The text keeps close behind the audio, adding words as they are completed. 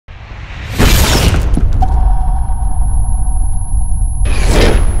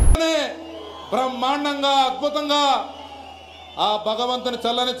బ్రహ్మాండంగా అద్భుతంగా ఆ భగవంతుని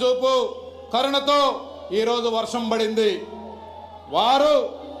చల్లని చూపు కరుణతో ఈరోజు వర్షం పడింది. వారు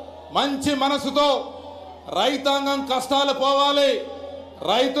మంచి మనసుతో రైతాంగం కష్టాలు పోవాలి,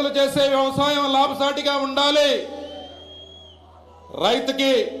 రైతులు చేసే వ్యవసాయం లాభసాటిగా ఉండాలి,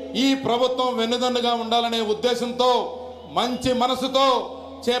 రైతుకి ఈ ప్రభుత్వం వెన్నుదన్నుగా ఉండాలనే ఉద్దేశంతో మంచి మనసుతో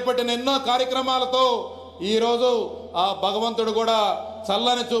చేపట్టిన ఎన్నో కార్యక్రమాలతో ఈరోజు ఆ భగవంతుడు కూడా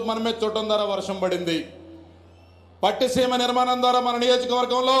చల్లని చూపు మన మీద చూడటం ద్వారా వర్షం పడింది. పట్టిసీమ నిర్మాణం ద్వారా మన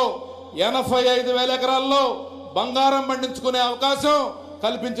నియోజకవర్గంలో 85,000 ఎకరాల్లో బంగారం పండించుకునే అవకాశం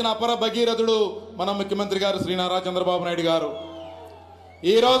కల్పించిన అపర భగీరథుడు మన ముఖ్యమంత్రి గారు శ్రీ నారా చంద్రబాబు నాయుడు గారు.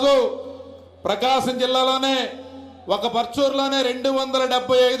 ఈరోజు ప్రకాశం జిల్లాలోనే ఒక పర్చూరులోనే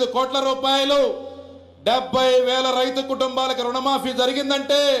 275 కోట్ల రూపాయలు 70,000 రైతు కుటుంబాలకు రుణమాఫీ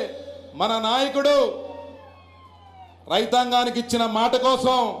జరిగిందంటే మన నాయకుడు రైతాంగానికి ఇచ్చిన మాట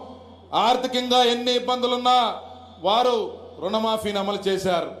కోసం ఆర్థికంగా ఎన్ని ఇబ్బందులున్నా వారు రుణమాఫీని అమలు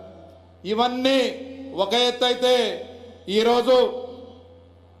చేశారు. ఇవన్నీ ఒక ఎత్తు అయితే ఈరోజు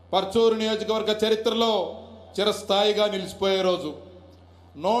పర్చూరు నియోజకవర్గ చరిత్రలో చిరస్థాయిగా నిలిచిపోయే రోజు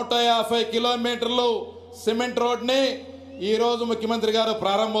 150 కిలోమీటర్లు సిమెంట్ రోడ్ని ఈరోజు ముఖ్యమంత్రి గారు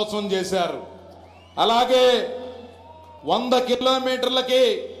ప్రారంభోత్సవం చేశారు. అలాగే 100 కిలోమీటర్లకి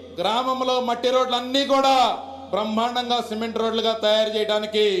గ్రామంలో మట్టి రోడ్లు అన్నీ కూడా బ్రహ్మాండంగా సిమెంట్ రోడ్లుగా తయారు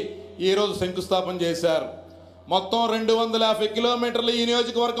చేయడానికి ఈరోజు శంకుస్థాపన చేశారు. మొత్తం 250 కిలోమీటర్లు ఈ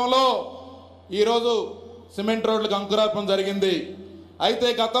నియోజకవర్గంలో ఈరోజు సిమెంట్ రోడ్లకు అంకురార్పణ జరిగింది. అయితే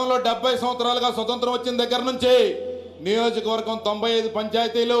గతంలో 70 సంవత్సరాలుగా స్వతంత్రం వచ్చిన దగ్గర నుంచి నియోజకవర్గం 95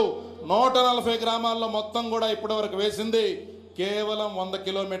 పంచాయతీలు 140 గ్రామాల్లో మొత్తం కూడా ఇప్పటి వరకు వేసింది కేవలం 100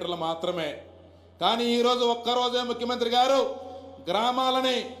 కిలోమీటర్లు మాత్రమే. కానీ ఈరోజు ఒక్కరోజే ముఖ్యమంత్రి గారు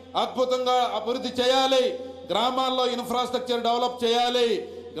గ్రామాలని అద్భుతంగా అభివృద్ధి చేయాలి, గ్రామాల్లో ఇన్ఫ్రాస్ట్రక్చర్ డెవలప్ చేయాలి,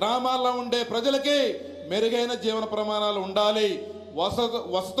 గ్రామాల్లో ఉండే ప్రజలకి మెరుగైన జీవన ప్రమాణాలు ఉండాలి,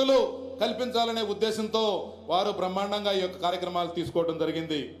 వసతులు కల్పించాలనే ఉద్దేశంతో వారు బ్రహ్మాండంగా ఈ యొక్క కార్యక్రమాలు తీసుకోవడం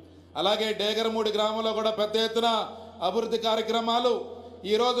జరిగింది. అలాగే డేగరమూడి గ్రామంలో కూడా పెద్ద ఎత్తున అభివృద్ధి కార్యక్రమాలు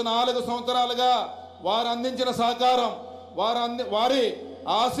ఈరోజు 4 సంవత్సరాలుగా వారు అందించిన సహకారం, వారి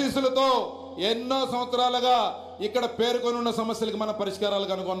ఆశీస్సులతో ఎన్నో సంవత్సరాలుగా ఇక్కడ పేర్కొని ఉన్న సమస్యలకు మనం పరిష్కారాలు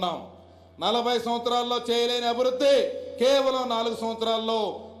కనుగొన్నాం. 40 సంవత్సరాల్లో చేయలేని అభివృద్ధి కేవలం 4 సంవత్సరాల్లో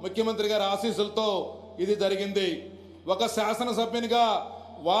ముఖ్యమంత్రి గారి ఆశీస్సులతో ఇది జరిగింది. ఒక శాసనసభ్యునిగా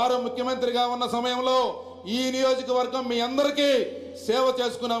వారు ముఖ్యమంత్రిగా ఉన్న సమయంలో ఈ నియోజకవర్గం మీ అందరికీ సేవ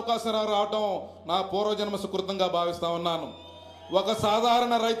చేసుకునే అవకాశం రావటం నా పూర్వజన్మ సుకృతంగా భావిస్తా ఉన్నాను. ఒక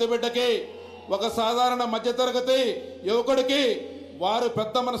సాధారణ రైతు బిడ్డకి, ఒక సాధారణ మధ్యతరగతి యువకుడికి వారు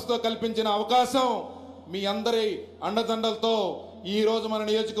పెద్ద మనసుతో కల్పించిన అవకాశం మీ అందరి అండదండలతో ఈరోజు మన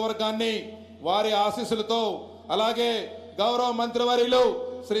నియోజకవర్గాన్ని వారి ఆశీస్సులతో, అలాగే గౌరవ మంత్రివర్యులు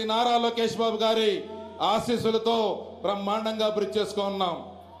శ్రీ నారా లోకేష్ బాబు గారి ఆశీస్సులతో బ్రహ్మాండంగా అభివృద్ధి చేసుకున్నాం.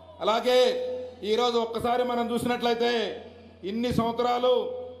 అలాగే ఈరోజు ఒక్కసారి మనం చూసినట్లయితే ఇన్ని సంవత్సరాలు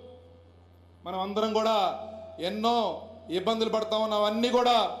మనం అందరం కూడా ఎన్నో ఇబ్బందులు పడతా ఉన్నాం, అన్నీ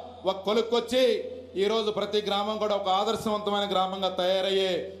కూడా ఒక కొలుక్కొచ్చి ఈరోజు ప్రతి గ్రామం కూడా ఒక ఆదర్శవంతమైన గ్రామంగా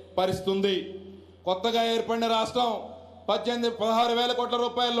తయారయ్యే పరిస్థితి ఉంది. కొత్తగా ఏర్పడిన రాష్ట్రం 16,000 కోట్ల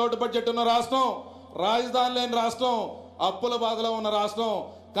రూపాయల లోటు బడ్జెట్ ఉన్న రాష్ట్రం, రాజధాని లేని రాష్ట్రం, అప్పుల బాధలో ఉన్న రాష్ట్రం,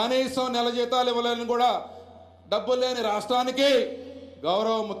 కనీసం నెల జీతాలు ఇవ్వలేని కూడా డబ్బులు లేని రాష్ట్రానికి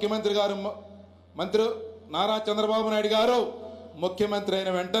గౌరవ ముఖ్యమంత్రి గారు మంత్రి నారా చంద్రబాబు నాయుడు గారు ముఖ్యమంత్రి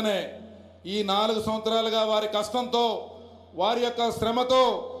అయిన వెంటనే ఈ 4 సంవత్సరాలుగా వారి కష్టంతో, వారి యొక్క శ్రమతో,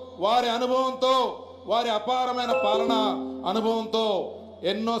 వారి అనుభవంతో, వారి అపారమైన పాలన అనుభవంతో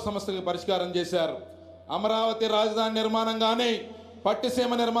ఎన్నో సమస్యలకు పరిష్కారం చేశారు. అమరావతి రాజధాని నిర్మాణం కానీ,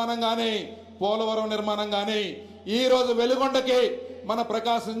 పట్టిసీమ నిర్మాణం కానీ, పోలవరం నిర్మాణం కానీ, ఈరోజు వెలుగొండకి మన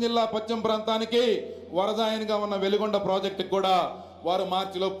ప్రకాశం జిల్లా పశ్చిమ ప్రాంతానికి వరదాయనిగా ఉన్న వెలుగొండ ప్రాజెక్టుకి కూడా వారు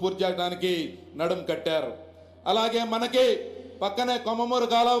మార్చిలో పూర్తి చేయడానికి నడుం కట్టారు. అలాగే మనకి పక్కనే కొమ్మమూరు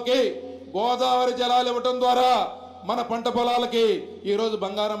కాలువకి గోదావరి జలాలు ఇవ్వటం ద్వారా మన పంట పొలాలకి ఈరోజు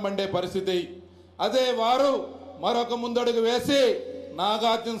బంగారం పండే పరిస్థితి. అదే వారు మరొక ముందడుగు వేసి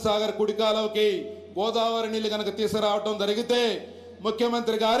నాగార్జున సాగర్ కుడి కాలువకి గోదావరి నీళ్లు కనుక తీసుకురావటం జరిగితే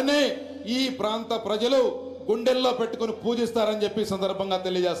ముఖ్యమంత్రి గారిని ఈ ప్రాంత ప్రజలు గుండెల్లో పెట్టుకుని పూజిస్తారని చెప్పి సందర్భంగా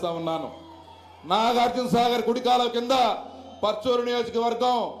తెలియజేస్తా ఉన్నాను. నాగార్జున సాగర్ కుడి కాలువ కింద పర్చూరు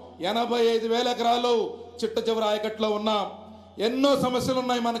నియోజకవర్గం 85,000 ఎకరాలు చిట్ట చివరి ఆయకట్లో ఉన్నాం. ఎన్నో సమస్యలు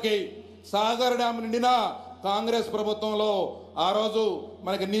ఉన్నాయి మనకి. సాగర్ డ్యామ్ నిండినా కాంగ్రెస్ ప్రభుత్వంలో ఆ రోజు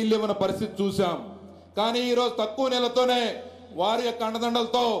మనకి నీళ్ళు ఇవ్వని పరిస్థితి చూసాం. కానీ ఈరోజు తక్కువ నీళ్లతోనే వారి యొక్క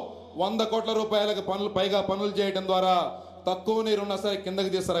అండదండలతో 100 కోట్ల రూపాయలకు పైగా పనులు చేయడం ద్వారా తక్కువ నీరున్నా సరే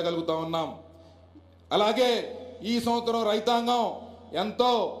కిందకి తీసుకురాగలుగుతా ఉన్నాం. అలాగే ఈ సంవత్సరం రైతాంగం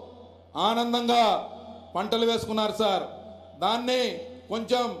ఎంతో ఆనందంగా పంటలు వేసుకున్నారు సార్. దాన్ని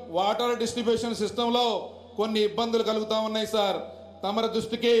కొంచెం వాటర్ డిస్ట్రిబ్యూషన్ సిస్టంలో కొన్ని ఇబ్బందులు కలుగుతూ ఉన్నాయి సార్. తమరి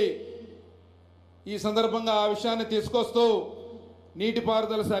దృష్టికి ఈ సందర్భంగా ఆ విషయాన్ని తీసుకొస్తూ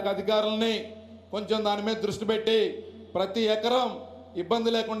నీటిపారుదల శాఖ అధికారులని కొంచెం దాని మీద దృష్టి పెట్టి ప్రతి ఎకరం ఇబ్బంది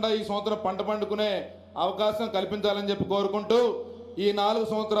లేకుండా ఈ సంవత్సరం పంట పండుకునే అవకాశం కల్పించాలని చెప్పి కోరుకుంటూ ఈ 4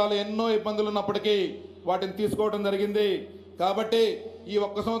 సంవత్సరాలు ఎన్నో ఇబ్బందులు ఉన్నప్పటికీ వాటిని తీసుకోవడం జరిగింది. కాబట్టి ఈ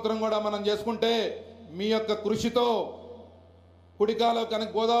ఒక్క సంవత్సరం కూడా మనం చేసుకుంటే మీ యొక్క కృషితో కుడికాలో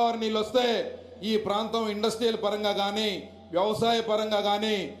కనుక గోదావరి నీళ్ళు వస్తే ఈ ప్రాంతం ఇండస్ట్రియల్ పరంగా కానీ వ్యవసాయ పరంగా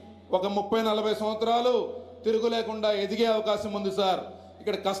కానీ ఒక 30-40 సంవత్సరాలు తిరుగు లేకుండా ఎదిగే అవకాశం ఉంది సార్.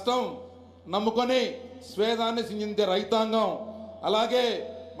 ఇక్కడ కష్టం నమ్ముకొని స్వేదాన్ని సిందించే రైతాంగం, అలాగే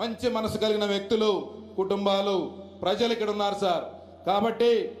మంచి మనసు కలిగిన వ్యక్తులు, కుటుంబాలు, ప్రజలు ఇక్కడ ఉన్నారు సార్.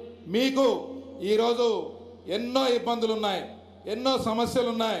 కాబట్టి మీకు ఈరోజు ఎన్నో ఇబ్బందులు ఉన్నాయి, ఎన్నో సమస్యలు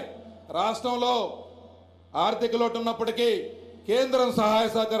ఉన్నాయి. రాష్ట్రంలో ఆర్థిక లోటు ఉన్నప్పటికీ, కేంద్రం సహాయ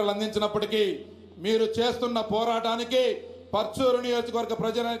సహకారాలు అందించినప్పటికీ మీరు చేస్తున్న పోరాటానికి పర్చూరు నియోజకవర్గ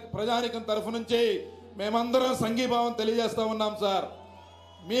ప్రజానికం తరఫు నుంచి మేమందరం సంఘీభావం తెలియజేస్తూ ఉన్నాం సార్.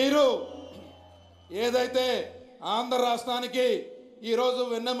 మీరు ఏదైతే ఆంధ్ర రాష్ట్రానికి ఈరోజు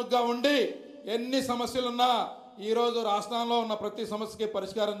వెన్నెముగ్గా ఉండి ఎన్ని సమస్యలున్నా ఈరోజు రాష్ట్రంలో ఉన్న ప్రతి సమస్యకి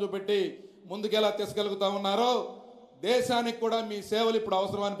పరిష్కారం చూపెట్టి ముందుకెలా తీసుకెళ్తా ఉన్నారో దేశానికి కూడా మీ సేవలు ఇప్పుడు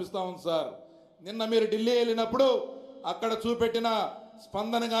అవసరం అనిపిస్తూ ఉంది సార్. నిన్న మీరు ఢిల్లీ వెళ్ళినప్పుడు అక్కడ చూపెట్టిన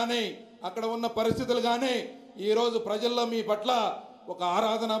స్పందన కానీ అక్కడ ఉన్న పరిస్థితులు కానీ ఈరోజు ప్రజల్లో మీ పట్ల ఒక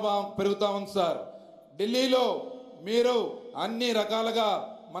ఆరాధన భావం పెరుగుతూ ఉంది సార్. ఢిల్లీలో మీరు అన్ని రకాలుగా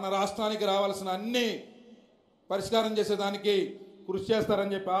మన రాష్ట్రానికి రావాల్సిన అన్ని పరిష్కారం చేసేదానికి కృషి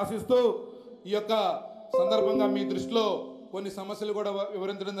చేస్తారని చెప్పి ఆశిస్తూ ఈ యొక్క సందర్భంగా మీ దృష్టిలో కొన్ని సమస్యలు కూడా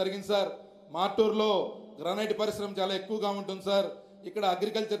వివరించడం జరిగింది సార్. మార్టూర్లో గ్రానైట్ పరిశ్రమ చాలా ఎక్కువగా ఉంటుంది సార్. ఇక్కడ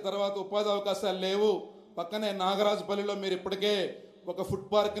అగ్రికల్చర్ తర్వాత ఉపాధి అవకాశాలు లేవు. పక్కనే నాగరాజుపల్లిలో మీరు ఇప్పటికే ఒక ఫుడ్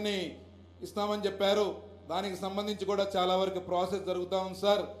పార్క్ని ఇస్తామని చెప్పారు. దానికి సంబంధించి కూడా చాలా వరకు ప్రాసెస్ జరుగుతూ ఉంది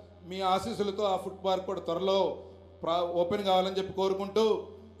సార్. మీ ఆశీస్సులతో ఆ ఫుడ్ పార్క్ కూడా త్వరలో ఓపెన్ కావాలని చెప్పి కోరుకుంటూ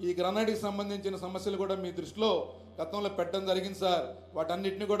ఈ గ్రానైట్కి సంబంధించిన సమస్యలు కూడా మీ దృష్టిలో గతంలో పెట్టడం జరిగింది సార్.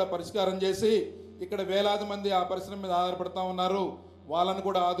 వాటన్నిటిని కూడా పరిష్కారం చేసి ఇక్కడ వేలాది మంది ఆ పరిశ్రమ మీద ఆధారపడుతూ ఉన్నారు, వాళ్ళని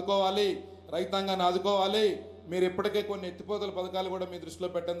కూడా ఆదుకోవాలి, రైతాంగాన్ని ఆదుకోవాలి. మీరు ఇప్పటికే కొన్ని ఎత్తిపోతల పథకాలు కూడా మీ దృష్టిలో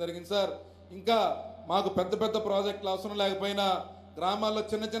పెట్టడం జరిగింది సార్. ఇంకా మాకు పెద్ద పెద్ద ప్రాజెక్టులు అవసరం లేకపోయినా గ్రామాల్లో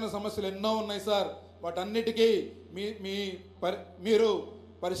చిన్న చిన్న సమస్యలు ఎన్నో ఉన్నాయి సార్. వాటన్నిటికీ మీరు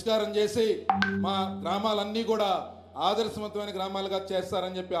పరిష్కారం చేసి మా గ్రామాలన్నీ కూడా ఆదర్శవంతమైన గ్రామాలుగా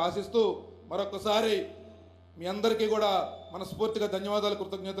చేస్తారని చెప్పి ఆశిస్తూ మరొకసారి మీ అందరికీ కూడా మనస్ఫూర్తిగా ధన్యవాదాలు,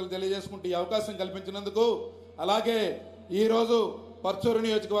 కృతజ్ఞతలు తెలియజేసుకుంటూ ఈ అవకాశం కల్పించినందుకు, అలాగే ఈరోజు పర్చూరు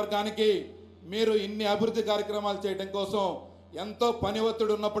నియోజకవర్గానికి మీరు ఇన్ని అభివృద్ధి కార్యక్రమాలు చేయడం కోసం ఎంతో పని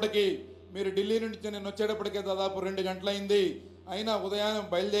ఒత్తిడి ఉన్నప్పటికీ మీరు ఢిల్లీ నుంచి నేను వచ్చేటప్పటికే దాదాపు 2 గంటలైంది. అయినా ఉదయాన్నే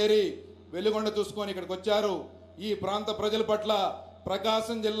బయలుదేరి వెలుగొండ చూసుకొని ఇక్కడికి వచ్చారు. ఈ ప్రాంత ప్రజల పట్ల,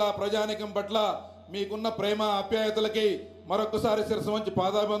 ప్రకాశం జిల్లా ప్రజానికం పట్ల మీకున్న ప్రేమ ఆప్యాయతలకి మరొకసారి శిరస్సు వంచి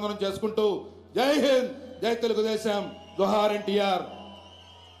పాదాభివందనం చేసుకుంటూ జై హింద్, జై తెలుగుదేశం, జోహార్ ఎన్టీఆర్.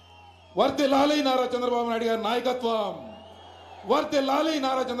 వర్ధిల్లాలి నారా చంద్రబాబు నాయుడు గారి నాయకత్వం, వర్ధిల్లాలి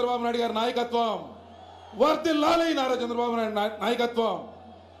నారా చంద్రబాబు నాయుడు గారి నాయకత్వం, వర్ధిల్లాలి నారా చంద్రబాబు నాయుడు నాయకత్వం.